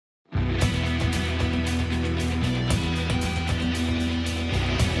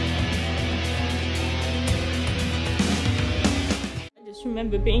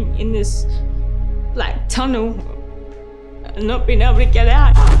remember being in this black tunnel and not being able to get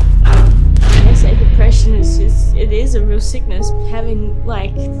out. They say depression it is a real sickness. Having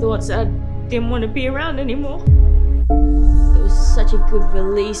like thoughts that I didn't want to be around anymore. It was such a good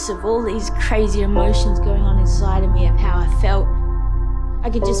release of all these crazy emotions going on inside of me of how I felt. I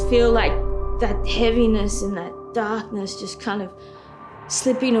could just feel like that heaviness and that darkness just kind of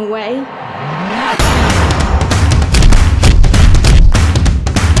slipping away.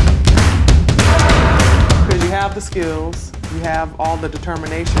 Because you have the skills, you have all the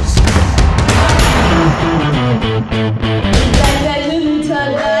determination.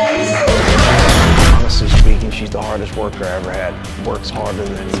 Honestly speaking, she's the hardest worker I ever had. Works harder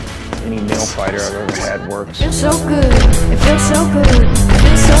than any male fighter I've ever had works. It feels so good, it feels so good, it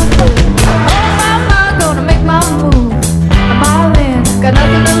feels so good. Oh, I'm gonna make my move. I'm all in, got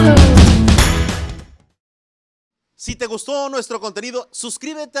nothing to lose. Si te gustó nuestro contenido,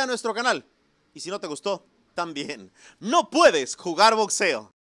 suscríbete a nuestro canal. Y si no te gustó, también. No puedes jugar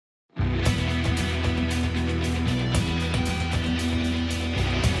boxeo.